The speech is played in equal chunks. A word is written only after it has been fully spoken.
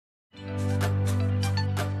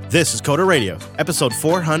This is Coder Radio, episode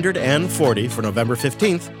 440 for November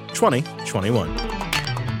 15th, 2021.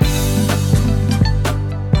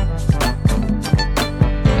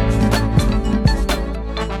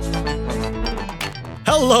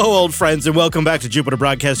 Hello, old friends, and welcome back to Jupiter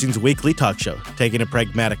Broadcasting's weekly talk show, taking a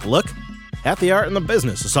pragmatic look at the art and the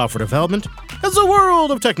business of software development as a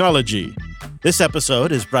world of technology. This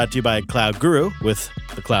episode is brought to you by Cloud Guru with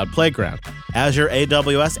the Cloud Playground, Azure,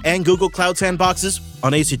 AWS, and Google Cloud Sandboxes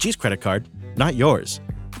on ACG's credit card, not yours.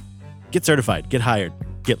 Get certified, get hired,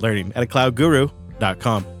 get learning at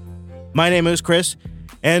cloudguru.com. My name is Chris,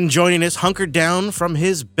 and joining us hunkered down from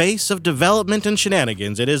his base of development and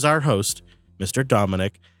shenanigans, it is our host, Mr.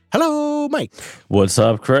 Dominic. Hello, Mike. What's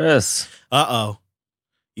up, Chris? Uh-oh.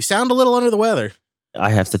 You sound a little under the weather.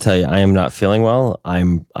 I have to tell you, I am not feeling well.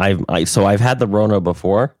 So I've had the Rona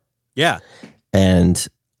before. Yeah. And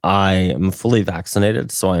I am fully vaccinated,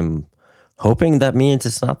 so I'm hoping that means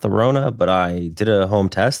it's not the Rona, but I did a home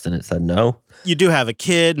test and it said no. You do have a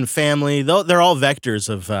kid and family. They're all vectors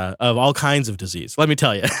of all kinds of disease, let me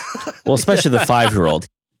tell you. Well, especially the 5-year-old.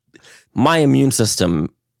 My immune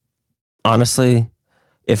system, honestly,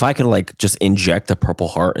 if I could just inject a Purple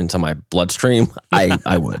Heart into my bloodstream,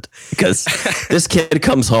 I would. Because this kid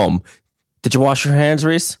comes home. Did you wash your hands,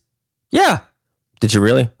 Reese? Yeah. Did you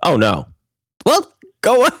really? Oh, no. Well,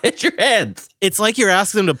 go wash your hands. It's like you're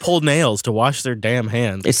asking them to pull nails to wash their damn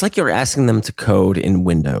hands. It's like you're asking them to code in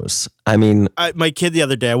Windows. I mean... my kid the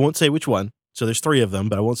other day, I won't say which one. So there's 3 of them,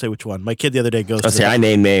 but I won't say which one. My kid the other day goes... I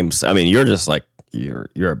name names. I mean, you're just like, you're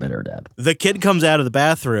a better dad. The kid comes out of the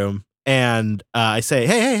bathroom and I say,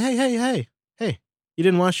 hey, you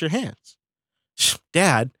didn't wash your hands.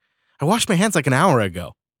 Dad, I washed my hands like an hour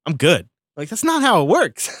ago. I'm good. Like, that's not how it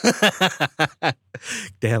works.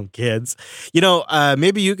 Damn kids.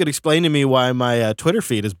 Maybe you could explain to me why my Twitter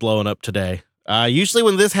feed is blowing up today. Usually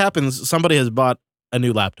when this happens, somebody has bought a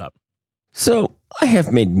new laptop. So I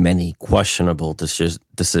have made many questionable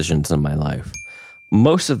decisions in my life.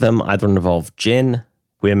 Most of them either involve gin,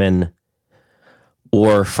 women,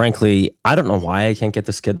 or frankly, I don't know why I can't get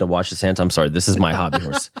this kid to wash his hands. I'm sorry, this is my hobby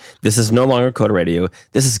horse. This is no longer Coder Radio.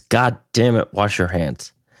 This is, God damn it, wash your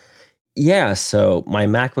hands. Yeah, so my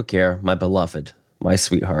MacBook Air, my beloved, my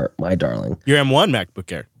sweetheart, my darling. Your M1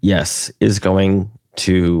 MacBook Air. Yes, is going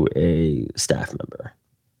to a staff member.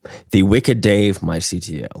 The Wicked Dave, my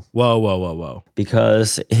CTO. Whoa.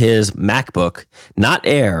 Because his MacBook, not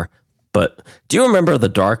Air, but do you remember the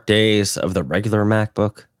dark days of the regular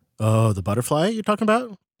MacBook? Oh, the butterfly you're talking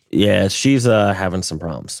about? Yeah, she's having some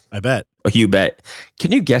problems. I bet. Oh, you bet.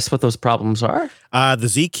 Can you guess what those problems are? The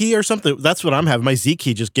Z key or something. That's what I'm having. My Z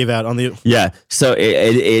key just gave out on the... Yeah, so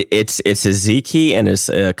it's a Z key and it's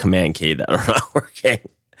a command key that are not working.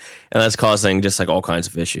 And that's causing just all kinds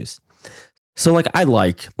of issues. So I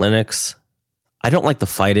like Linux. I don't like the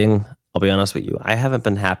fighting. I'll be honest with you. I haven't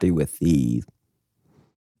been happy with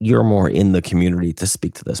you're more in the community to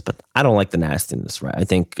speak to this, but I don't like the nastiness, right? I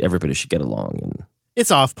think everybody should get along. And it's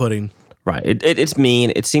off-putting. Right. It's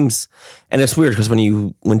mean. It seems, and it's weird because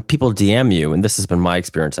when people DM you, and this has been my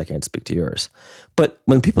experience, I can't speak to yours, but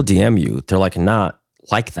when people DM you, they're not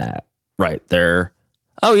like that, right? They're,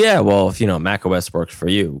 oh yeah, well, if Mac OS works for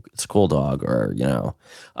you, it's cool, dog, or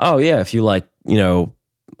oh yeah, if you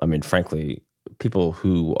frankly, people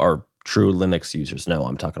who are true Linux users know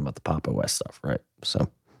I'm talking about the Pop OS stuff, right? So.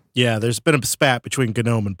 Yeah, there's been a spat between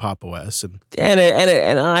GNOME and Pop OS.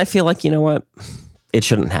 And I feel like, you know what? It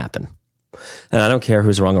shouldn't happen. And I don't care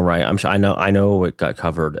who's wrong or right. I'm sure I know it got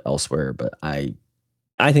covered elsewhere, but I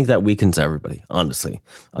think that weakens everybody, honestly.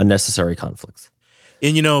 Unnecessary conflicts.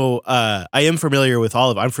 And, I am familiar with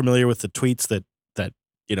all of it. I'm familiar with the tweets that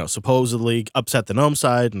supposedly upset the GNOME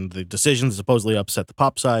side and the decisions that supposedly upset the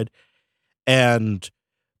Pop side. And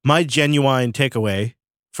my genuine takeaway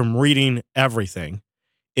from reading everything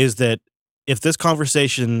is that if this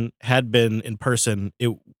conversation had been in person,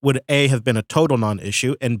 it would A, have been a total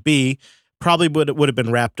non-issue, and B, probably would have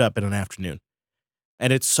been wrapped up in an afternoon.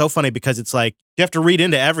 And it's so funny because it's you have to read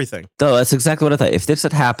into everything. No, that's exactly what I thought. If this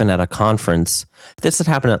had happened at a conference, if this had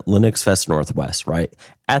happened at Linux Fest Northwest, right,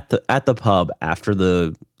 at the pub after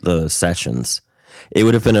the sessions, it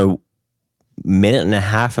would have been a minute and a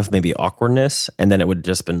half of maybe awkwardness, and then it would have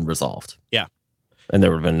just been resolved. Yeah. And there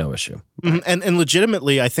would have been no issue. Mm-hmm. And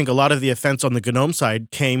legitimately, I think a lot of the offense on the GNOME side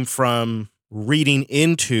came from reading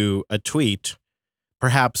into a tweet,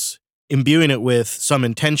 perhaps imbuing it with some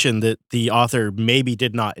intention that the author maybe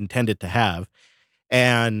did not intend it to have.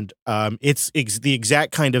 And it's the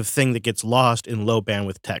exact kind of thing that gets lost in low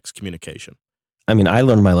bandwidth text communication. I mean, I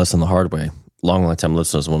learned my lesson the hard way. Long time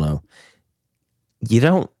listeners will know. You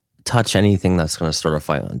don't touch anything that's going to start a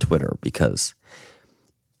fight on Twitter because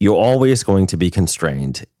you're always going to be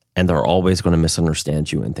constrained and they're always going to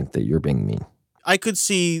misunderstand you and think that you're being mean. I could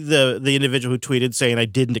see the individual who tweeted saying, I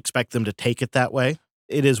didn't expect them to take it that way.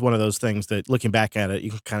 It is one of those things that looking back at it, you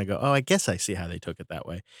can kind of go, oh, I guess I see how they took it that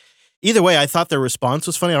way. Either way, I thought their response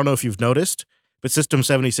was funny. I don't know if you've noticed, but System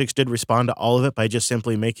 76 did respond to all of it by just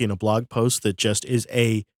simply making a blog post that just is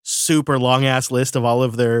a super long-ass list of all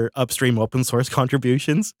of their upstream open source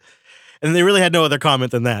contributions. And they really had no other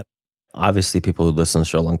comment than that. Obviously, people who listen to the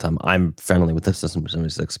show a long time, I'm friendly with the System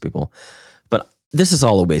 76 people. But this is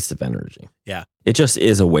all a waste of energy. Yeah. It just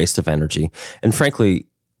is a waste of energy. And frankly,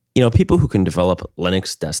 people who can develop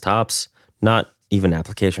Linux desktops, not even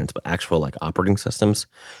applications, but actual like operating systems,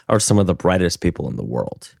 are some of the brightest people in the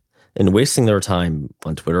world. And wasting their time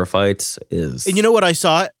on Twitter fights is... And you know what I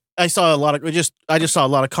saw? I saw a lot of I just saw a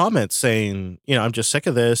lot of comments saying, I'm just sick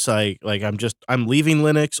of this. I'm leaving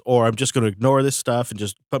Linux, or I'm just going to ignore this stuff and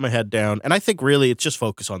just put my head down. And I think really it's just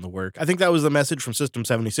focus on the work. I think that was the message from System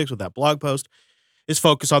 76 with that blog post, is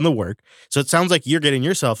focus on the work. So it sounds like you're getting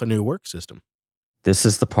yourself a new work system. This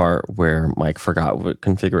is the part where Mike forgot what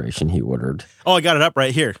configuration he ordered. Oh, I got it up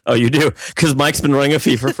right here. Oh, you do? Because Mike's been running a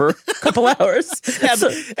FIFA for a couple hours.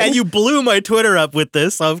 And you blew my Twitter up with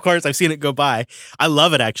this. So of course, I've seen it go by. I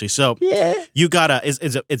love it, actually. So you got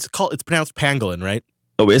it's pronounced pangolin, right?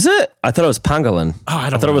 Oh, is it? I thought it was pangolin. Oh,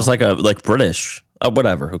 I thought it was like British.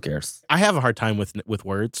 Whatever, who cares? I have a hard time with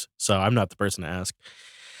words, so I'm not the person to ask.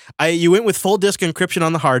 You went with full disk encryption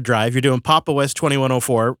on the hard drive. You're doing Pop! OS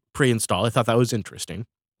 2104 pre-install. I thought that was interesting.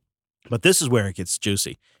 But this is where it gets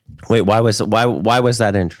juicy. Wait, why was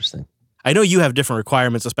that interesting? I know you have different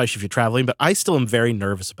requirements, especially if you're traveling, but I still am very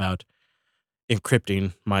nervous about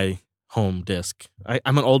encrypting my home disk.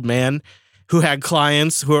 I'm an old man who had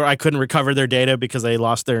clients I couldn't recover their data because they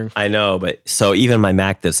lost their... I know, but so even my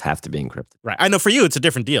Mac disks have to be encrypted. Right. I know for you, it's a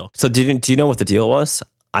different deal. So do you know what the deal was?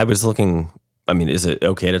 I was looking... I mean, is it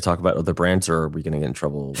okay to talk about other brands, or are we going to get in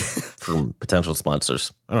trouble from potential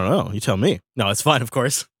sponsors? I don't know. You tell me. No, it's fine, of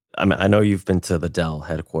course. I mean, I know you've been to the Dell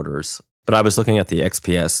headquarters, but I was looking at the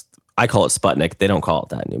XPS. I call it Sputnik. They don't call it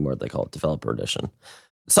that anymore. They call it Developer Edition.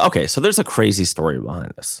 So there's a crazy story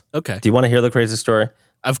behind this. Okay. Do you want to hear the crazy story?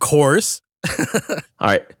 Of course. All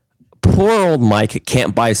right. Poor old Mike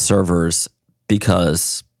can't buy servers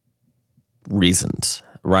because reasons.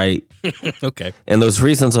 Right? Okay. And those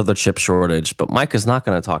reasons are the chip shortage, but Mike is not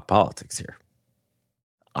going to talk politics here.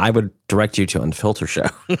 I would direct you to Unfiltered Show.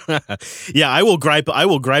 Yeah, I will gripe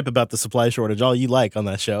about the supply shortage all you like on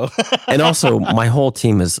that show. And also, my whole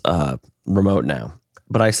team is remote now,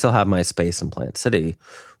 but I still have my space in Plant City,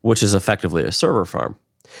 which is effectively a server farm.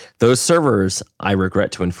 Those servers, I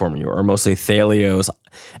regret to inform you, are mostly Thalios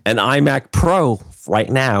and iMac Pro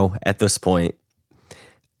right now at this point,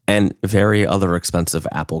 and very other expensive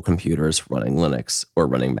Apple computers running Linux or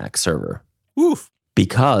running Mac server. Oof.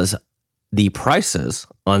 Because the prices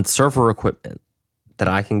on server equipment that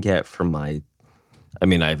I can get from I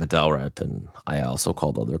have a Dell rep, and I also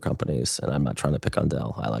called other companies, and I'm not trying to pick on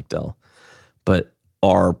Dell. I like Dell. But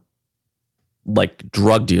are like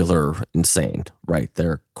drug dealer insane, right?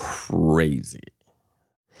 They're crazy.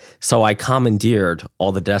 So I commandeered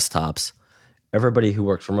all the desktops. Everybody who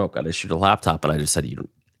works remote got issued a laptop, and I just said,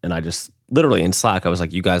 and I just literally in Slack, I was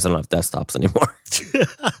like, you guys don't have desktops anymore.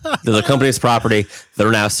 They're the company's property.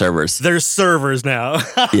 They're now servers. They're servers now.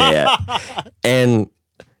 Yeah. And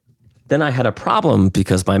then I had a problem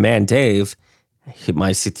because my man, Dave,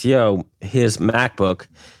 my CTO, his MacBook,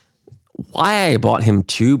 why I bought him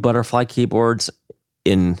 2 Butterfly keyboards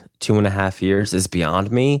in 2.5 years is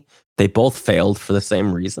beyond me. They both failed for the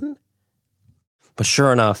same reason. But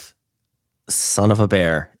sure enough, son of a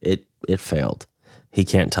bear, it failed. He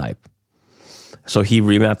can't type. So he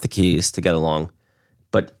remapped the keys to get along.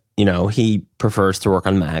 But, he prefers to work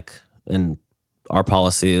on Mac. And our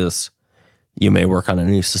policy is you may work on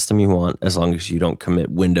any system you want as long as you don't commit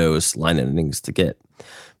Windows line endings to Git,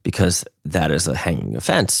 because that is a hanging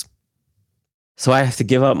offense. So I have to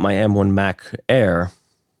give up my M1 Mac Air,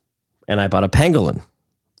 and I bought a Pangolin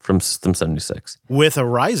from System 76. With a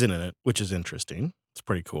Ryzen in it, which is interesting. It's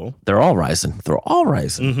pretty cool. They're all Ryzen.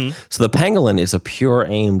 Mm-hmm. So the Pangolin is a pure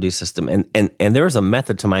AMD system, and there is a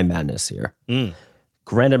method to my madness here.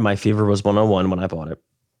 Granted, my fever was 101 when I bought it,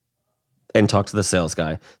 and talked to the sales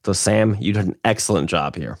guy. So Sam, you did an excellent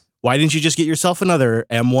job here. Why didn't you just get yourself another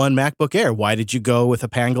M1 MacBook Air? Why did you go with a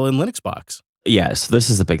Pangolin Linux box? Yes, this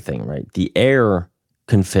is the big thing, right? The Air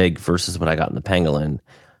config versus what I got in the Pangolin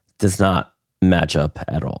does not match up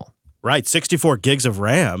at all. Right, 64 gigs of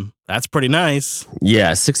RAM. That's pretty nice.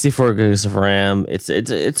 Yeah, 64 gigs of RAM. It's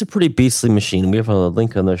a pretty beastly machine. We have a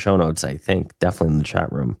link in the show notes, I think, definitely in the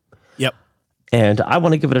chat room. Yep. And I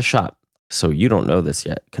want to give it a shot. So you don't know this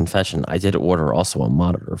yet. Confession, I did order also a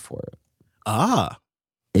monitor for it. Ah.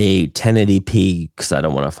 A 1080p, because I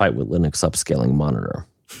don't want to fight with Linux upscaling monitor.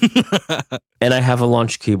 And I have a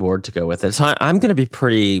launch keyboard to go with it. So I'm going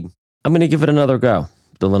to give it another go,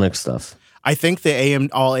 the Linux stuff. I think the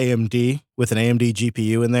all AMD with an AMD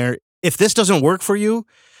GPU in there, if this doesn't work for you,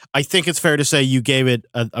 I think it's fair to say you gave it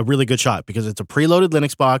a really good shot because it's a preloaded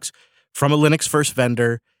Linux box from a Linux first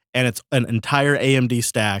vendor, and it's an entire AMD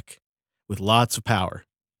stack with lots of power.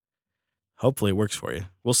 Hopefully it works for you.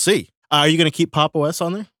 We'll see. Are you going to keep Pop! OS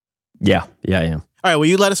on there? Yeah, I am. All right, well,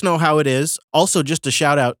 you let us know how it is. Also, just a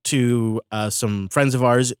shout out to some friends of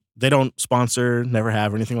ours. They don't sponsor, never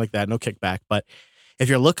have, or anything like that. No kickback. But if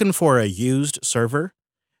you're looking for a used server,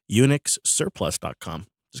 UnixSurplus.com.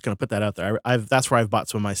 Just going to put that out there. That's where I've bought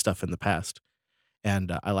some of my stuff in the past,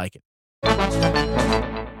 and I like it.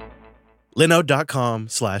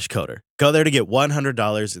 Linode.com/coder. Go there to get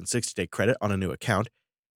 $100 in 60-day credit on a new account,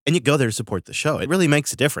 and you go there to support the show. It really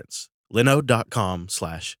makes a difference.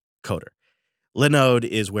 Linode.com/coder. Linode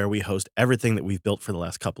is where we host everything that we've built for the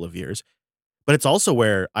last couple of years, but it's also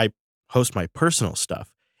where I host my personal stuff.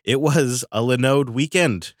 It was a Linode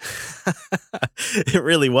weekend. It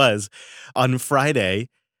really was. On Friday,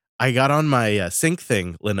 I got on my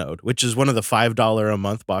SyncThing Linode, which is one of the $5 a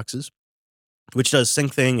month boxes, which does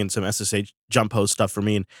SyncThing and some SSH jump host stuff for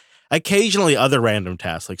me, and occasionally other random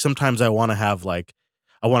tasks. Like sometimes I want to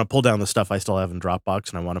pull down the stuff I still have in Dropbox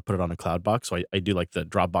and I want to put it on a cloud box. So I do like the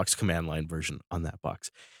Dropbox command line version on that box.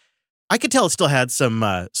 I could tell it still had some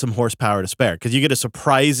horsepower to spare because you get a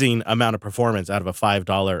surprising amount of performance out of a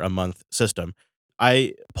 $5 a month system.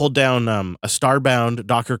 I pulled down a Starbound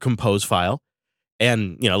Docker Compose file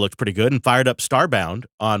and, it looked pretty good, and fired up Starbound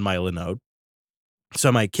on my Linode.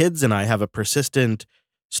 So my kids and I have a persistent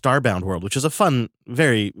Starbound world, which is a fun,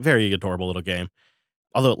 very, very adorable little game.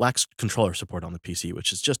 Although it lacks controller support on the PC,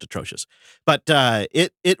 which is just atrocious. But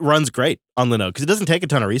it runs great on Linode because it doesn't take a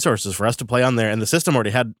ton of resources for us to play on there, and the system already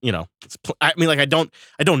had, I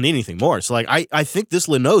don't need anything more. So I think this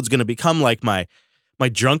Linode's going to become like my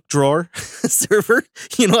junk drawer server.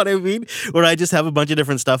 You know what I mean? Where I just have a bunch of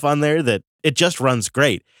different stuff on there that it just runs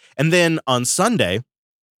great. And then on Sunday,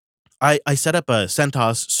 I set up a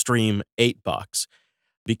CentOS Stream 8 box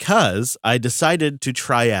because I decided to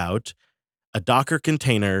try out a Docker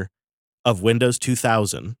container of Windows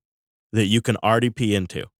 2000 that you can RDP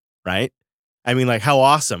into, right? I mean, how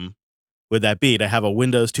awesome would that be to have a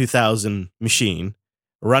Windows 2000 machine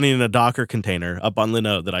running in a Docker container up on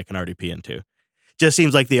Linode that I can RDP into? Just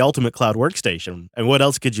seems like the ultimate cloud workstation. And what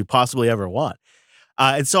else could you possibly ever want?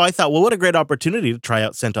 And so I thought, well, what a great opportunity to try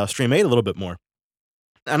out CentOS Stream 8 a little bit more.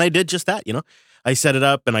 And I did just that, I set it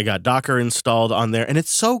up and I got Docker installed on there, and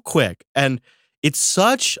it's so quick. And it's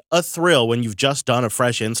such a thrill when you've just done a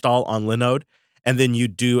fresh install on Linode and then you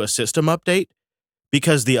do a system update,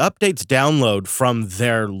 because the updates download from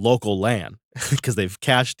their local LAN because they've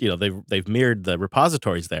cached, they've mirrored the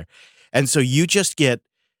repositories there. And so you just get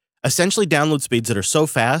essentially download speeds that are so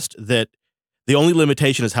fast that the only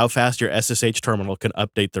limitation is how fast your SSH terminal can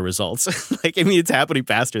update the results. It's happening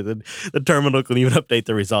faster than the terminal can even update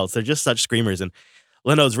the results. They're just such screamers. And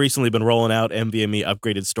Linode's recently been rolling out NVMe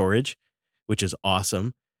upgraded storage, which is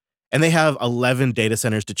awesome. And they have 11 data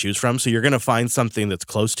centers to choose from. So you're going to find something that's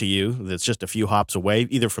close to you, that's just a few hops away,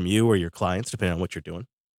 either from you or your clients, depending on what you're doing.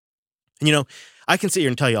 And, I can sit here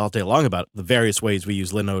and tell you all day long about the various ways we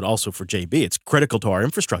use Linode also for JB. It's critical to our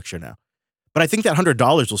infrastructure now. But I think that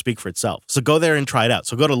 $100 will speak for itself. So go there and try it out.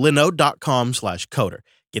 So go to linode.com/coder.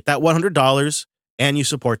 Get that $100 and you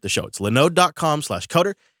support the show. It's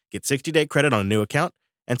linode.com/coder. Get 60-day credit on a new account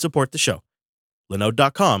and support the show.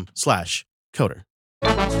 linode.com/coder.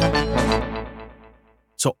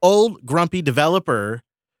 So old grumpy developer,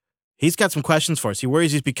 he's got some questions for us. He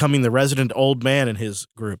worries he's becoming the resident old man in his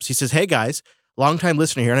groups. He says, hey guys, longtime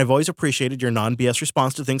listener here, and I've always appreciated your non-BS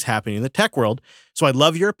response to things happening in the tech world. So I'd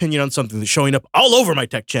love your opinion on something that's showing up all over my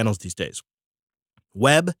tech channels these days.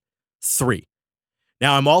 Web 3.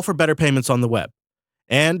 Now, I'm all for better payments on the web.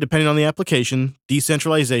 And depending on the application,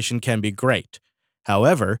 decentralization can be great.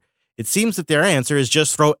 However, it seems that their answer is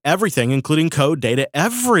just throw everything, including code, data,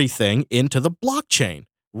 everything into the blockchain.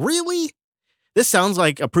 Really? This sounds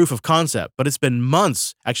like a proof of concept, but it's been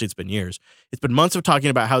months. Actually, it's been years. It's been months of talking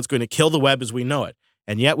about how it's going to kill the web as we know it.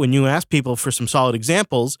 And yet, when you ask people for some solid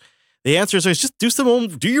examples, the answers are just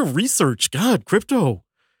do your research. God, crypto.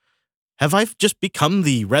 Have I just become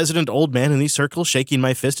the resident old man in these circles shaking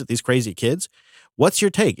my fist at these crazy kids? What's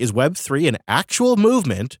your take? Is Web3 an actual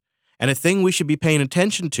movement and a thing we should be paying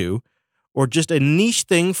attention to, or just a niche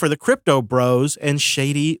thing for the crypto bros and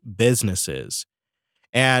shady businesses?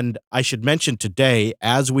 And I should mention today,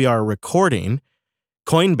 as we are recording,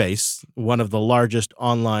 Coinbase, one of the largest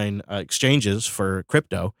online exchanges for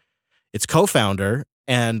crypto, its co-founder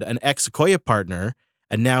and an ex-Sequoia partner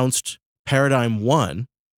announced Paradigm One,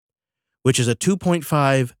 which is a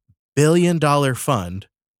 $2.5 billion fund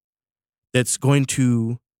that's going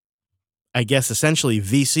to, I guess, essentially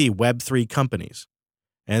VC Web3 companies.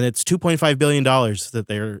 And it's $2.5 billion that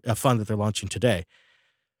they're a fund that they're launching today.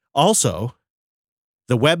 Also,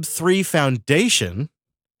 the Web3 Foundation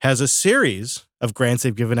has a series of grants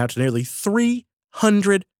they've given out to nearly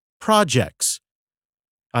 300 projects.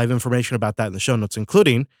 I have information about that in the show notes,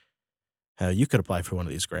 including how you could apply for one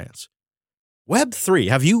of these grants. Web3,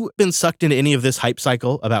 have you been sucked into any of this hype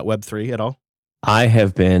cycle about Web3 at all? I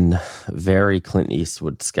have been very Clint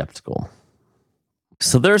Eastwood skeptical.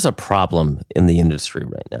 So there's a problem in the industry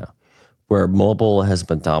right now where mobile has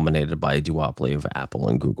been dominated by a duopoly of Apple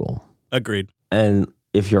and Google. Agreed. And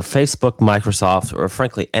if you're Facebook, Microsoft, or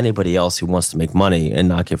frankly anybody else who wants to make money and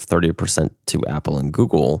not give 30% to Apple and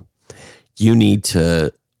Google, you need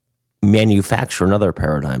to manufacture another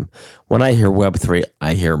paradigm. When I hear Web3,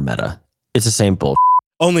 I hear Meta. It's the same bullshit.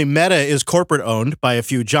 Only Meta is corporate owned by a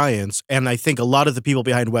few giants, and I think a lot of the people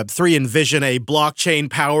behind Web3 envision a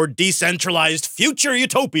blockchain-powered, decentralized future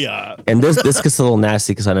utopia. And this gets a little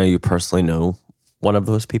nasty because I know you personally know one of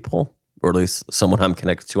those people, or at least someone I'm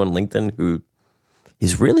connected to on LinkedIn who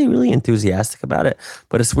is really, really enthusiastic about it.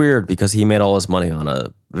 But it's weird because he made all his money on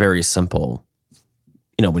a very simple,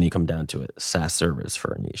 when you come down to it, SaaS service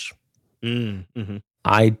for a niche. Mm-hmm.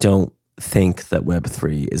 I don't think that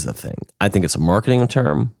Web3 is a thing. I think it's a marketing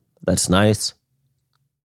term. That's nice.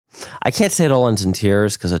 I can't say it all ends in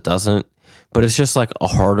tears because it doesn't, but it's just like a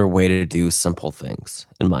harder way to do simple things,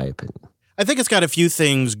 in my opinion. I think it's got a few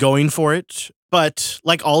things going for it, but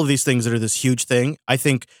like all of these things that are this huge thing, I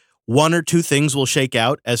think one or two things will shake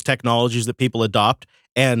out as technologies that people adopt,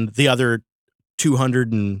 and the other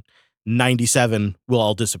 297 will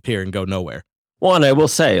all disappear and go nowhere. Well, and I will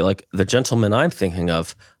say, like the gentleman I'm thinking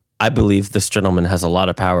of, I believe this gentleman has a lot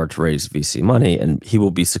of power to raise VC money, and he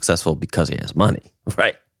will be successful because he has money,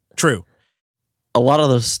 right? True. A lot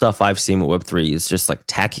of the stuff I've seen with Web3 is just like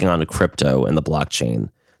tacking on to crypto and the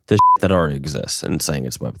blockchain, the shit that already exists, and saying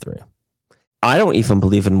it's Web3. I don't even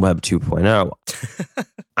believe in Web 2.0.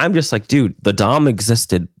 I'm just like, dude, the DOM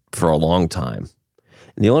existed for a long time.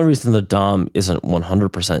 And the only reason the DOM isn't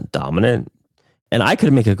 100% dominant, and I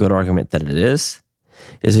could make a good argument that it is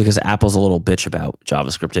because Apple's a little bitch about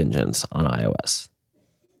JavaScript engines on iOS.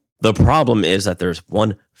 The problem is that there's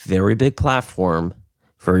one very big platform,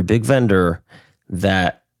 very big vendor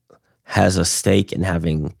that has a stake in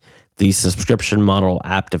having the subscription model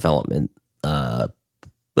app development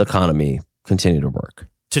economy continue to work.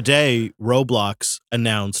 Today, Roblox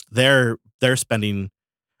announced they're spending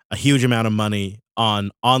a huge amount of money on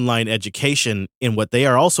online education in what they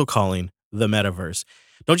are also calling the metaverse.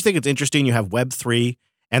 Don't you think it's interesting you have Web3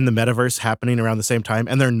 and the metaverse happening around the same time,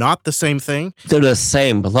 and they're not the same thing? They're the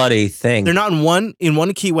same bloody thing. They're not in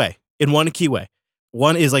one key way.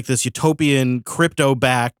 One is like this utopian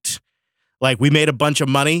crypto-backed, like we made a bunch of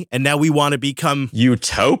money and now we want to become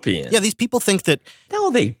utopian. Yeah, these people think that.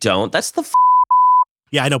 No, they don't. That's the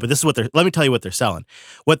Yeah, I know, but this is what let me tell you what they're selling.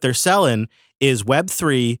 What they're selling is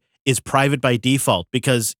Web3 is private by default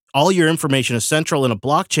because all your information is central in a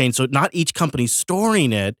blockchain, so not each company's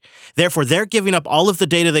storing it. Therefore, they're giving up all of the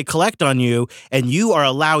data they collect on you, and you are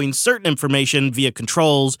allowing certain information via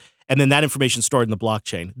controls, and then that information stored in the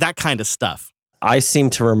blockchain. That kind of stuff. I seem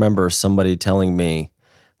to remember somebody telling me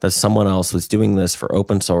that someone else was doing this for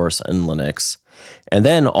open source and Linux, and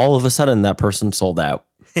then all of a sudden that person sold out.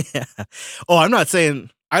 Yeah. Oh, I'm not saying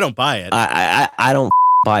I don't buy it. I don't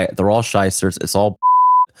buy it. They're all shysters. It's all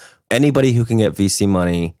anybody who can get VC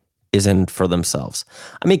money is in for themselves.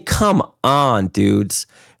 I mean, come on, dudes.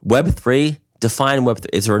 Web3, define Web3.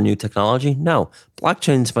 Is there a new technology? No.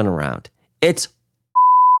 Blockchain's been around. I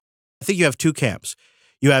think you have two camps.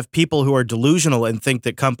 You have people who are delusional and think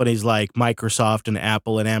that companies like Microsoft and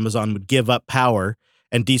Apple and Amazon would give up power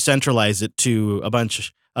and decentralize it to a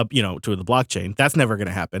bunch of, to the blockchain. That's never going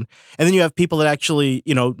to happen. And then you have people that actually,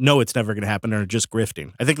 know it's never going to happen and are just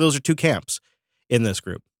grifting. I think those are two camps in this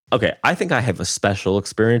group. Okay, I think I have a special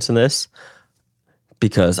experience in this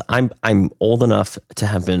because I'm old enough to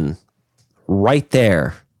have been right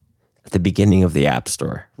there at the beginning of the App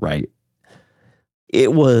Store, right?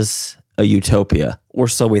 It was a utopia, or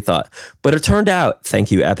so we thought. But it turned out,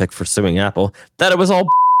 thank you Epic for suing Apple, that it was all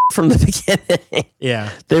from the beginning.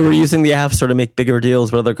 Yeah. They were using the App Store to make bigger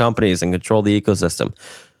deals with other companies and control the ecosystem.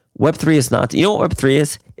 Web3 is not, you know what Web3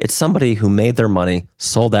 is? It's somebody who made their money,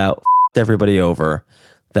 sold out, f***ed everybody over,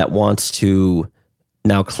 that wants to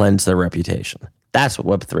now cleanse their reputation. That's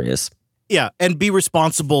what Web3 is. Yeah, and be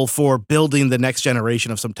responsible for building the next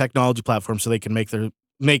generation of some technology platform so they can make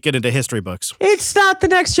it into history books. It's not the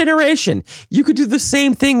next generation. You could do the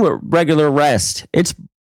same thing with regular REST. It's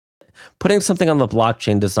putting something on the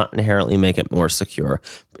blockchain does not inherently make it more secure.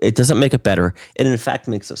 It doesn't make it better. It in fact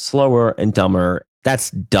makes it slower and dumber.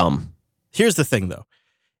 That's dumb. Here's the thing, though.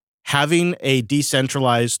 Having a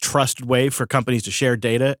decentralized, trusted way for companies to share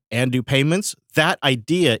data and do payments, that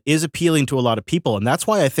idea is appealing to a lot of people. And that's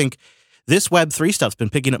why I think this Web3 stuff's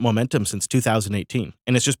been picking up momentum since 2018.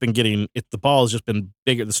 And it's just been the ball has just been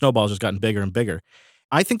bigger. The snowball's just gotten bigger and bigger.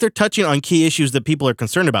 I think they're touching on key issues that people are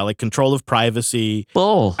concerned about, like control of privacy.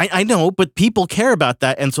 Bull. I know, but people care about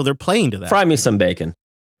that, and so they're playing to that. Fry me some bacon.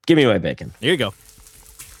 Give me my bacon. Here you go.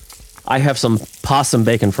 I have some possum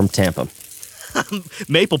bacon from Tampa.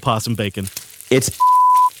 Maple possum bacon.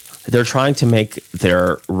 They're trying to make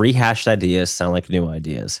their rehashed ideas sound like new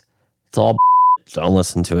ideas. It's all don't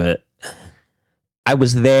listen to it. I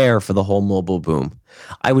was there for the whole mobile boom.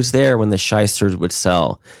 I was there when the shysters would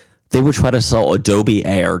sell. They would try to sell Adobe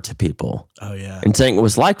Air to people. Oh, yeah. And saying it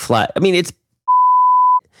was like flat. I mean,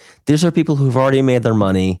 these are people who've already made their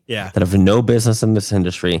money, that have no business in this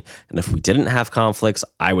industry. And if we didn't have conflicts,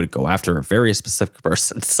 I would go after a very specific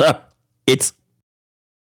person. So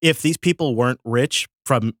if these people weren't rich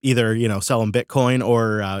from either, selling Bitcoin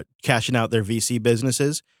or cashing out their VC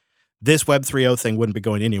businesses, this Web 3.0 thing wouldn't be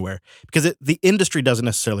going anywhere because the industry doesn't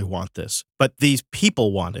necessarily want this, but these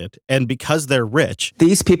people want it. And because they're rich.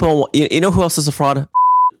 These people, you know who else is a fraud?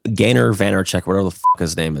 Gainer Vaynerchuk, whatever the fuck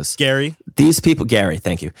his name is. Gary. Gary,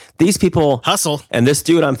 thank you. These people. Hustle. And this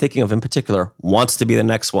dude I'm thinking of in particular wants to be the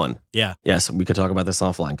next one. Yeah. Yes, we could talk about this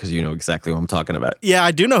offline because you know exactly what I'm talking about. Yeah, I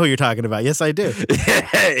do know who you're talking about. Yes, I do.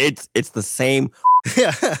 It's the same.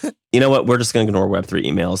 Yeah. You know what? We're just going to ignore Web3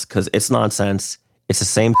 emails because it's nonsense. It's the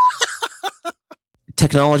same.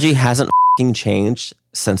 Technology hasn't changed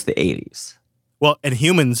since the 80s. Well, and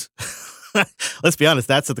humans, let's be honest,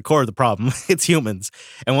 that's at the core of the problem. It's humans.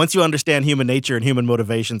 And once you understand human nature and human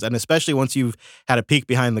motivations, and especially once you've had a peek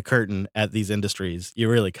behind the curtain at these industries, you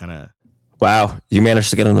really kind of... Wow, you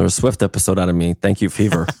managed to get another Swift episode out of me. Thank you,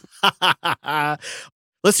 Fever.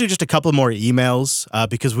 Let's do just a couple more emails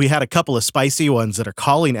because we had a couple of spicy ones that are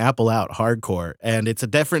calling Apple out hardcore. And it's a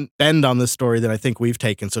different bend on this story than I think we've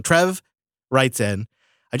taken. So Trev writes in,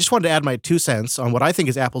 I just wanted to add my 2 cents on what I think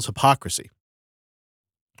is Apple's hypocrisy.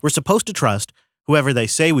 We're supposed to trust whoever they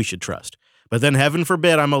say we should trust, but then heaven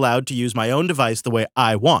forbid I'm allowed to use my own device the way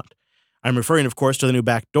I want. I'm referring, of course, to the new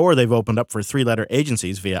back door they've opened up for 3-letter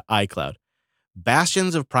agencies via iCloud.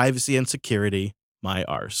 Bastions of privacy and security, my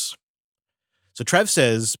arse. So Trev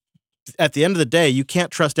says, at the end of the day, you can't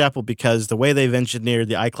trust Apple because the way they've engineered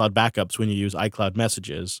the iCloud backups when you use iCloud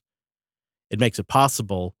messages, it makes it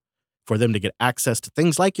possible for them to get access to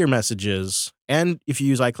things like your messages. And if you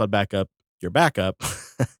use iCloud backup, your backup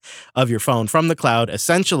of your phone from the cloud,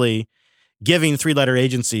 essentially giving 3-letter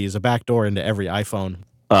agencies a backdoor into every iPhone.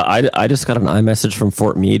 I just got an iMessage from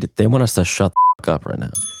Fort Meade. They want us to shut the fuck up right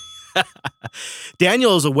now.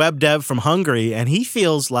 Daniel is a web dev from Hungary, and he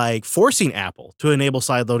feels like forcing Apple to enable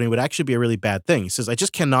sideloading would actually be a really bad thing. He says, I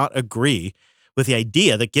just cannot agree with the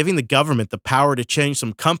idea that giving the government the power to change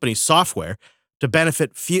some company's software to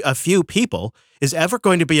benefit a few people is ever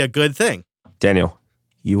going to be a good thing. Daniel,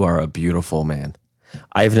 you are a beautiful man.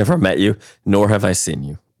 I've never met you, nor have I seen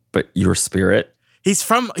you, but your spirit. He's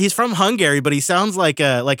from Hungary, but he sounds like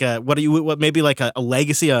a maybe like a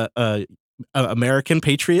legacy American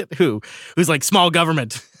patriot who's like small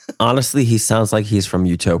government. Honestly, he sounds like he's from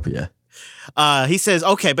Utopia. He says,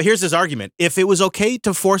 okay, but here's his argument. If it was okay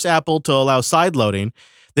to force Apple to allow sideloading,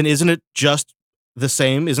 then isn't it just the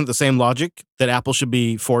same? Isn't the same logic that Apple should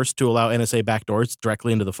be forced to allow NSA backdoors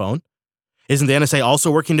directly into the phone? Isn't the NSA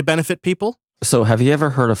also working to benefit people? So have you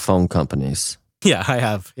ever heard of phone companies? Yeah, I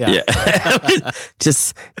have. Yeah.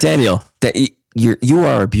 Just, Daniel, you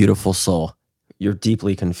are a beautiful soul. You're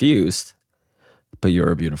deeply confused, but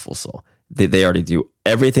you're a beautiful soul. They already do.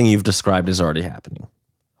 Everything you've described is already happening.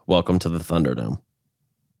 Welcome to the Thunderdome.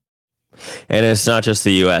 And it's not just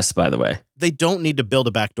the U.S., by the way. They don't need to build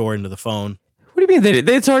a backdoor into the phone. What do you mean?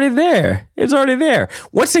 It's already there. It's already there.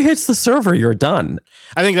 Once it hits the server, you're done.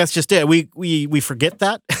 I think that's just it. We forget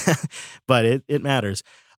that, but it matters.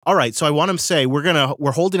 All right, so I want to say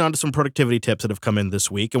we're holding on to some productivity tips that have come in this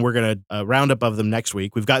week, and we're gonna round up of them next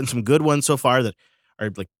week. We've gotten some good ones so far that are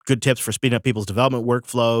like good tips for speeding up people's development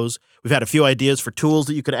workflows. We've had a few ideas for tools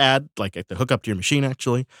that you could add, like to hook up to your machine,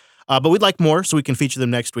 actually. But we'd like more, so we can feature them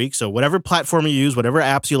next week. So whatever platform you use, whatever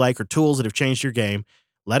apps you like or tools that have changed your game,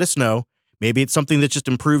 let us know. Maybe it's something that just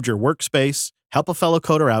improved your workspace. Help a fellow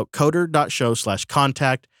coder out,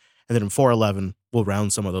 coder.show/contact. And then in 411, we'll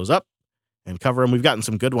round some of those up and cover them. We've gotten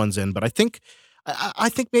some good ones in, but I think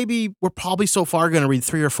maybe we're probably so far going to read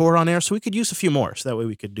 3 or 4 on air, so we could use a few more, so that way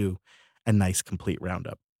we could do a nice complete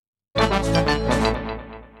roundup.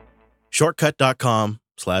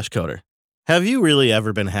 Shortcut.com/coder. Have you really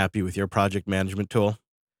ever been happy with your project management tool?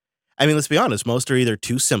 I mean, let's be honest, most are either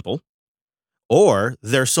too simple or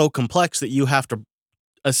they're so complex that you have to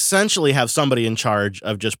essentially have somebody in charge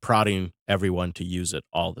of just prodding everyone to use it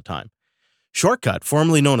all the time. Shortcut,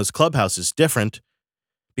 formerly known as Clubhouse, is different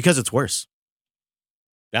because it's worse.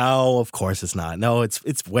 No, of course it's not. No, it's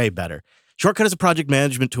way better. Shortcut is a project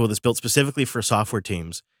management tool that's built specifically for software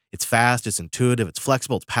teams. It's fast, it's intuitive, it's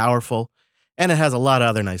flexible, it's powerful, and it has a lot of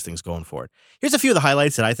other nice things going for it. Here's a few of the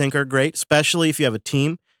highlights that I think are great, especially if you have a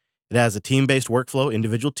team. It has a team-based workflow.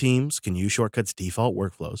 Individual teams can use Shortcut's default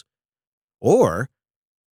workflows or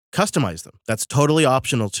customize them. That's totally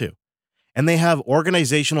optional too. And they have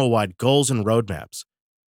organizational-wide goals and roadmaps.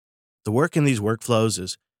 The work in these workflows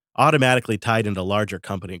is automatically tied into larger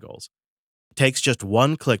company goals. It takes just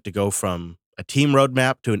one click to go from a team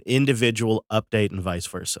roadmap to an individual update and vice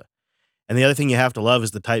versa. And the other thing you have to love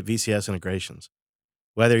is the tight VCS integrations.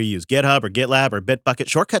 Whether you use GitHub or GitLab or Bitbucket,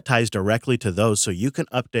 Shortcut ties directly to those so you can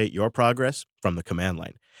update your progress from the command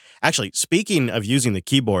line. Actually, speaking of using the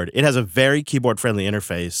keyboard, it has a very keyboard-friendly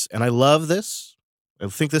interface, and I love this. I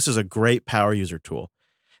think this is a great power user tool.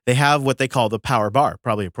 They have what they call the power bar,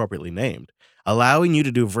 probably appropriately named, allowing you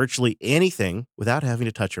to do virtually anything without having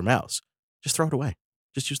to touch your mouse. Just throw it away.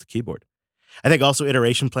 Just use the keyboard. I think also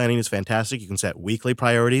iteration planning is fantastic. You can set weekly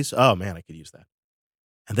priorities. Oh man, I could use that.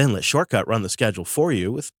 And then let Shortcut run the schedule for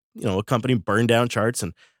you with, accompanying burn down charts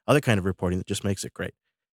and other kind of reporting that just makes it great.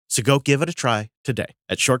 So go give it a try today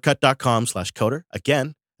at shortcut.com/coder.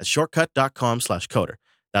 Again, that's shortcut.com/coder.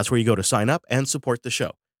 That's where you go to sign up and support the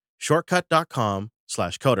show.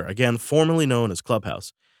 Shortcut.com/coder. Again, formerly known as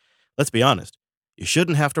Clubhouse. Let's be honest, you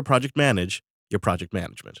shouldn't have to project manage your project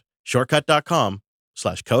management.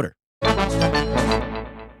 Shortcut.com/coder.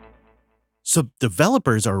 So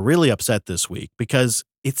developers are really upset this week because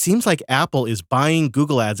it seems like Apple is buying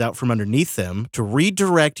Google Ads out from underneath them to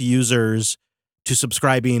redirect users to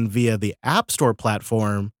subscribing via the App Store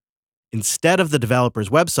platform instead of the developer's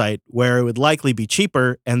website, where it would likely be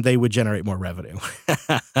cheaper and they would generate more revenue.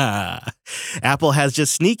 Apple has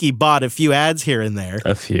just sneaky bought a few ads here and there.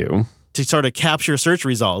 A few. To sort of capture search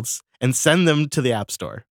results and send them to the App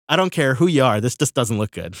Store. I don't care who you are. This just doesn't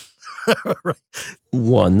look good. Right.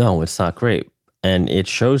 Well, no, it's not great. And it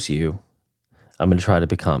shows you, I'm going to try to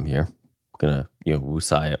be calm here. I'm going to,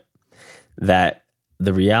 woosah it, that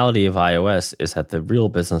the reality of iOS is that the real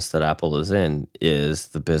business that Apple is in is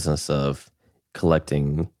the business of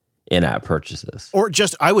collecting in-app purchases. Or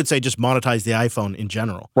I would say monetize the iPhone in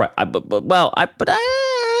general. Right. I would go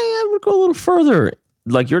a little further.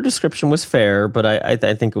 Like, your description was fair, but I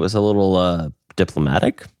think it was a little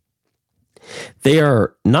diplomatic. They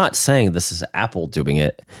are not saying this is Apple doing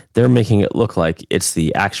it. They're making it look like it's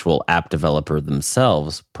the actual app developer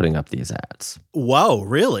themselves putting up these ads. Whoa,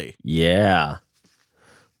 really? Yeah.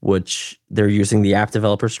 Which they're using the app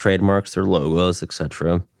developers' trademarks, their logos,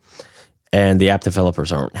 etc. And the app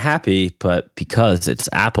developers aren't happy, but because it's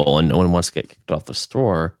Apple and no one wants to get kicked off the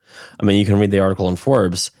store, I mean, you can read the article in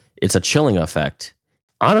Forbes, it's a chilling effect.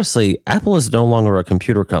 Honestly, Apple is no longer a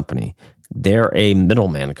computer company. They're a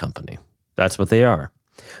middleman company. That's what they are.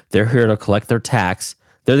 They're here to collect their tax.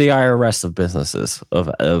 They're the IRS of businesses,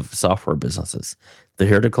 of software businesses. They're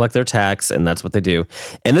here to collect their tax, and that's what they do.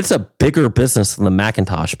 And it's a bigger business than the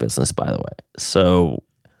Macintosh business, by the way. So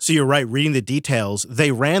you're right. Reading the details,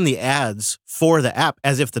 they ran the ads for the app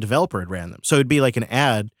as if the developer had ran them. So it'd be like an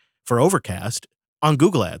ad for Overcast on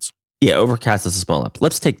Google Ads. Yeah, Overcast is a small app.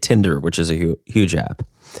 Let's take Tinder, which is a huge app,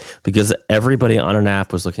 because everybody on an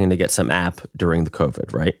app was looking to get some app during the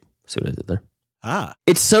COVID, right? See what I did there?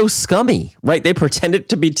 It's so scummy, right? They pretended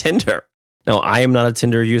to be Tinder. No, I am not a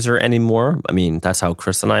Tinder user anymore. I mean, that's how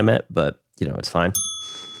Chris and I met, but, it's fine.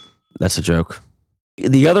 That's a joke.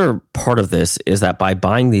 The other part of this is that by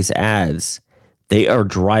buying these ads, they are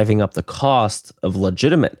driving up the cost of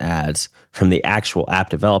legitimate ads from the actual app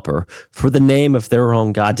developer for the name of their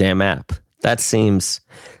own goddamn app. That seems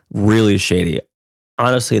really shady.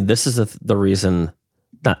 Honestly, this is the reason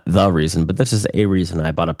not the reason, but this is a reason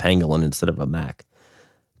I bought a Pangolin instead of a Mac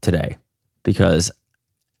today, because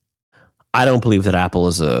I don't believe that Apple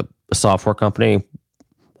is a software company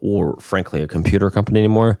or, frankly, a computer company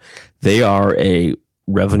anymore. They are a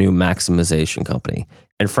revenue maximization company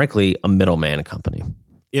and, frankly, a middleman company.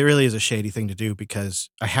 It really is a shady thing to do because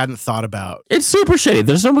I hadn't thought about... It's super shady.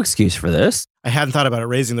 There's no excuse for this. I hadn't thought about it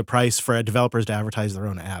raising the price for developers to advertise their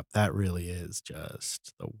own app. That really is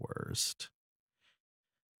just the worst.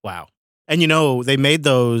 Wow. And they made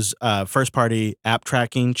those first-party app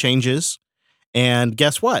tracking changes. And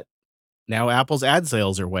guess what? Now Apple's ad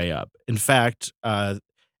sales are way up. In fact,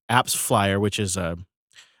 AppsFlyer, which is an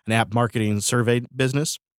app marketing survey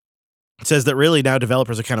business, says that really now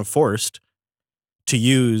developers are kind of forced to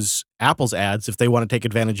use Apple's ads if they want to take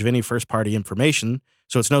advantage of any first-party information.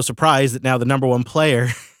 So it's no surprise that now the number one player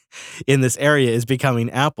in this area is becoming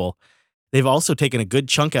Apple. They've also taken a good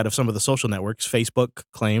chunk out of some of the social networks. Facebook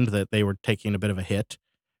claimed that they were taking a bit of a hit.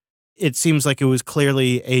 It seems like it was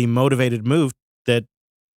clearly a motivated move that,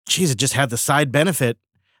 it just had the side benefit.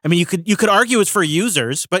 I mean, you could argue it's for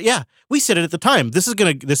users, but yeah, we said it at the time. This is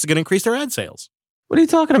gonna increase their ad sales. What are you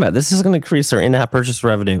talking about? This is going to increase their in-app purchase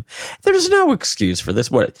revenue. There's no excuse for this.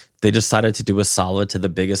 What, they decided to do a solid to the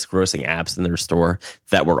biggest grossing apps in their store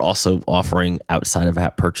that were also offering outside of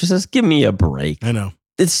app purchases? Give me a break. I know.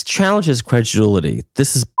 This challenges credulity.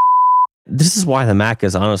 This is why the Mac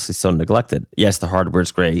is honestly so neglected. Yes, the hardware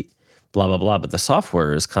is great, blah, blah, blah, but the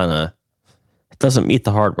software is it doesn't meet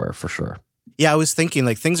the hardware for sure. Yeah, I was thinking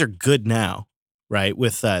things are good now, right?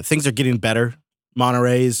 With things are getting better.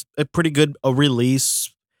 Monterey's a pretty good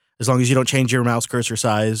release as long as you don't change your mouse cursor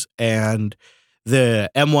size. And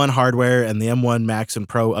the M1 hardware and the M1 Max and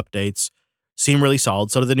Pro updates seem really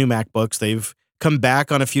solid. So do the new MacBooks. They've come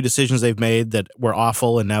back on a few decisions they've made that were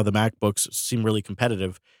awful, and now the MacBooks seem really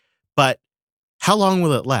competitive. But how long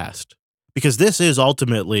will it last? Because this is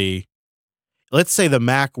ultimately, let's say the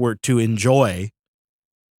Mac were to enjoy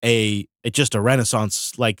just a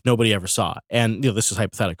renaissance like nobody ever saw. And this is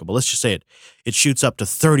hypothetical, but let's just say it shoots up to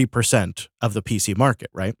 30% of the PC market,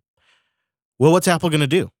 right? Well, what's Apple going to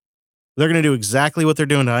do? They're going to do exactly what they're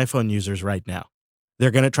doing to iPhone users right now. They're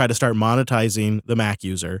going to try to start monetizing the Mac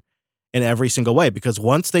user in every single way, because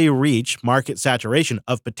once they reach market saturation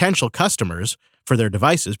of potential customers for their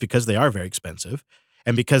devices, because they are very expensive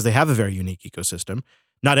and because they have a very unique ecosystem,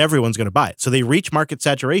 not everyone's going to buy it. So they reach market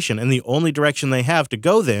saturation, and the only direction they have to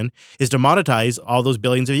go then is to monetize all those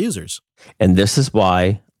billions of users. And this is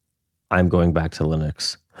why I'm going back to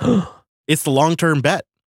Linux. It's the long-term bet.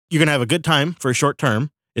 You're going to have a good time for a short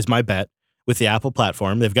term, is my bet, with the Apple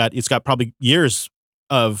platform. It's got probably years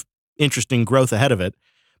of interesting growth ahead of it,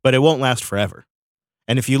 but it won't last forever.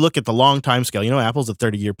 And if you look at the long time scale, Apple's a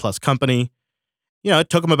 30-year plus company. It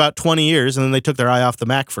took them about 20 years, and then they took their eye off the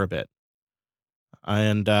Mac for a bit.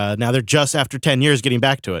 And now they're just after 10 years getting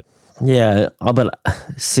back to it. Yeah, but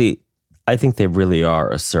see, I think they really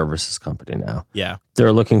are a services company now. Yeah.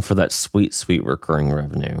 They're looking for that sweet, sweet recurring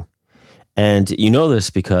revenue. And this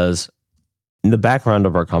because in the background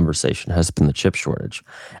of our conversation has been the chip shortage.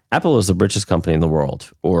 Apple is the richest company in the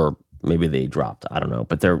world, or maybe they dropped, I don't know,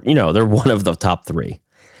 but they're one of the top 3.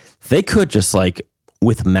 They could just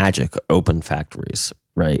with magic open factories,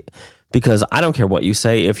 right? Because I don't care what you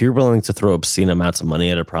say, if you're willing to throw obscene amounts of money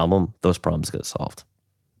at a problem, those problems get solved.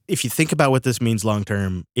 If you think about what this means long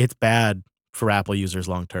term, it's bad for Apple users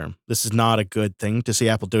long term. This is not a good thing to see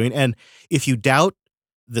Apple doing. And if you doubt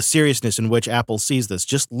the seriousness in which Apple sees this,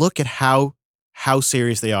 just look at how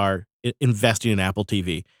serious they are investing in Apple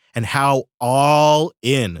TV and how all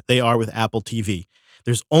in they are with Apple TV.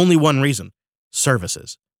 There's only one reason: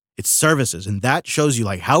 services. It's services. And that shows you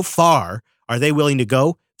how far are they willing to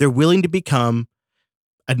go? They're willing to become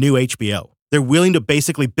a new HBO. They're willing to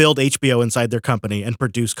basically build HBO inside their company and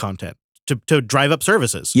produce content to drive up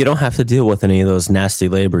services. You don't have to deal with any of those nasty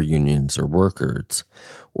labor unions or workers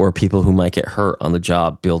or people who might get hurt on the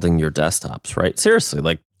job building your desktops, right?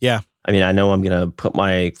 Seriously, yeah. I mean, I know I'm going to put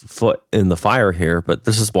my foot in the fire here, but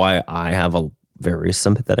this is why I have a very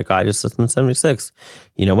sympathetic eye to System 76.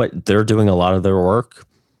 You know what? They're doing a lot of their work.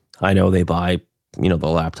 I know they buy the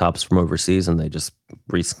laptops from overseas and they just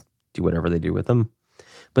do whatever they do with them.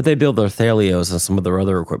 But they build their Thalios and some of their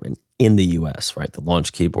other equipment in the US, right? The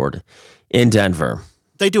launch keyboard in Denver.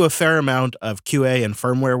 They do a fair amount of QA and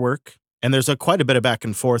firmware work. And there's quite a bit of back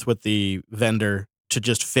and forth with the vendor to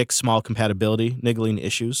just fix small compatibility, niggling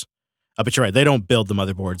issues. But you're right, they don't build the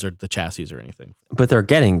motherboards or the chassis or anything. But they're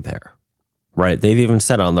getting there, right? They've even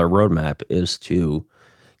said on their roadmap is to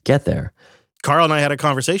get there. Carl and I had a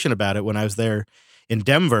conversation about it when I was there in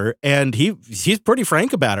Denver, and he's pretty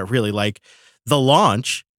frank about it, really. The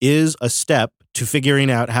launch is a step to figuring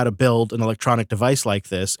out how to build an electronic device like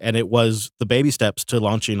this, and it was the baby steps to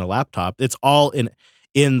launching a laptop. It's all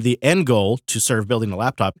in the end goal to serve building a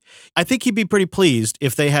laptop. I think he'd be pretty pleased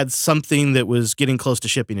if they had something that was getting close to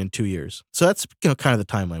shipping in 2 years. So that's kind of the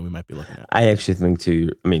timeline we might be looking at. I actually think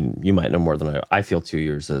you might know more than I. I feel 2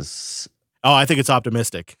 years as. Oh, I think it's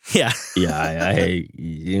optimistic. Yeah.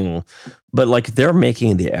 Yeah, but like they're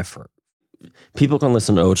making the effort. People can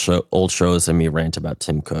listen to old shows and me rant about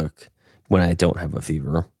Tim Cook when I don't have a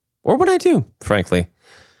fever, or when I do, frankly.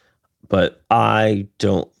 But I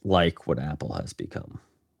don't like what Apple has become.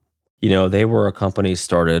 They were a company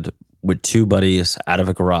started with two buddies out of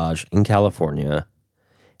a garage in California,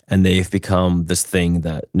 and they've become this thing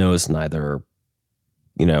that knows neither,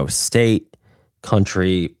 state,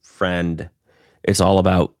 country, friend. It's all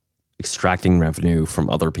about extracting revenue from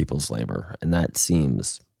other people's labor, and that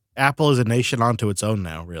seems... Apple is a nation onto its own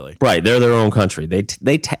now, really. Right, they're their own country.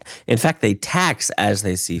 In fact, they tax as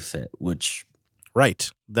they see fit, which...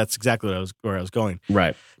 Right, that's exactly where I was going.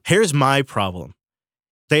 Right. Here's my problem.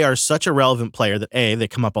 They are such a relevant player that A, they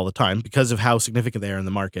come up all the time because of how significant they are in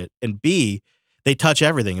the market, and B, they touch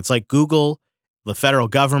everything. It's like Google, the federal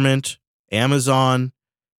government, Amazon.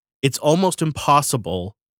 It's almost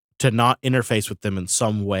impossible to not interface with them in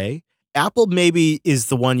some way. Apple maybe is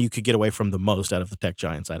the one you could get away from the most out of the tech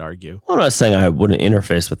giants, I'd argue. Well, I'm not saying I wouldn't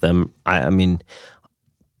interface with them. I mean,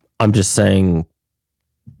 I'm just saying,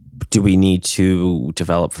 do we need to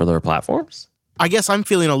develop further platforms? I guess I'm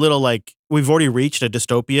feeling a little like we've already reached a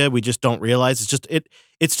dystopia. We just don't realize it's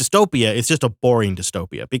dystopia. It's just a boring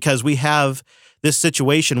dystopia because we have this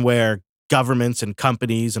situation where governments and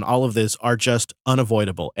companies and all of this are just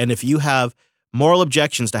unavoidable. And if you have moral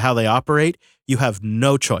objections to how they operate, you have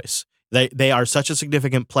no choice. They are such a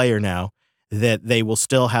significant player now that they will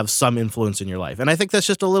still have some influence in your life. And I think that's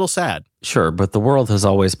just a little sad. Sure, but the world has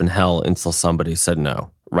always been hell until somebody said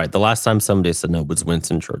no. Right. The last time somebody said no was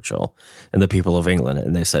Winston Churchill and the people of England,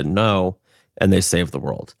 and they said no, and they saved the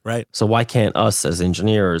world. Right. So why can't us as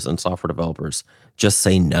engineers and software developers just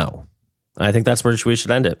say no? And I think that's where we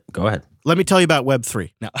should end it. Go ahead. Let me tell you about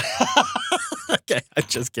Web3. No. Okay, I'm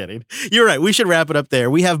just kidding. You're right. We should wrap it up there.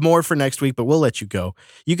 We have more for next week, but we'll let you go.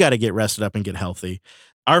 You got to get rested up and get healthy.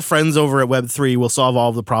 Our friends over at Web3 will solve all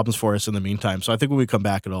of the problems for us in the meantime. So I think when we come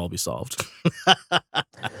back, it'll all be solved.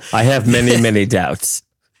 I have many, many doubts.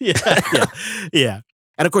 Yeah.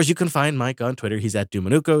 And of course, you can find Mike on Twitter. He's at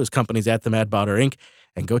Dumanuco. His company's at The Mad Botter Inc.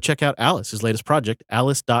 And go check out Alice, his latest project,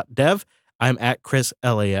 alice.dev. I'm at Chris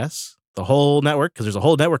LAS. The whole network, because there's a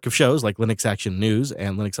whole network of shows like Linux Action News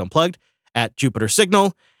and Linux Unplugged, at Jupiter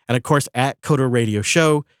Signal, and of course at Coder Radio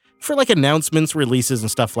Show for like announcements, releases, and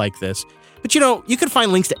stuff like this. But you can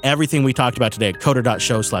find links to everything we talked about today at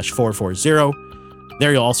coder.show/440.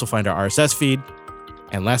 There you'll also find our RSS feed.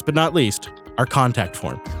 And last but not least, our contact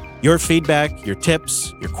form. Your feedback, your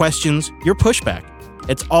tips, your questions, your pushback.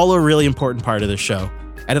 It's all a really important part of the show.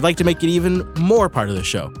 And I'd like to make it even more part of the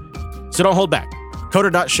show. So don't hold back.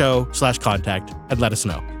 Coder.show/contact and let us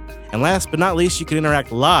know. And last but not least, you can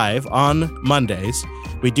interact live on Mondays.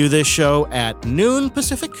 We do this show at noon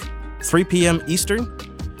Pacific, 3 p.m. Eastern.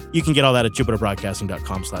 You can get all that at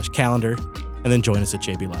jupiterbroadcasting.com/calendar, and then join us at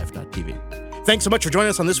jblive.tv. Thanks so much for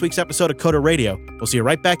joining us on this week's episode of Coder Radio. We'll see you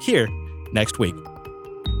right back here next week.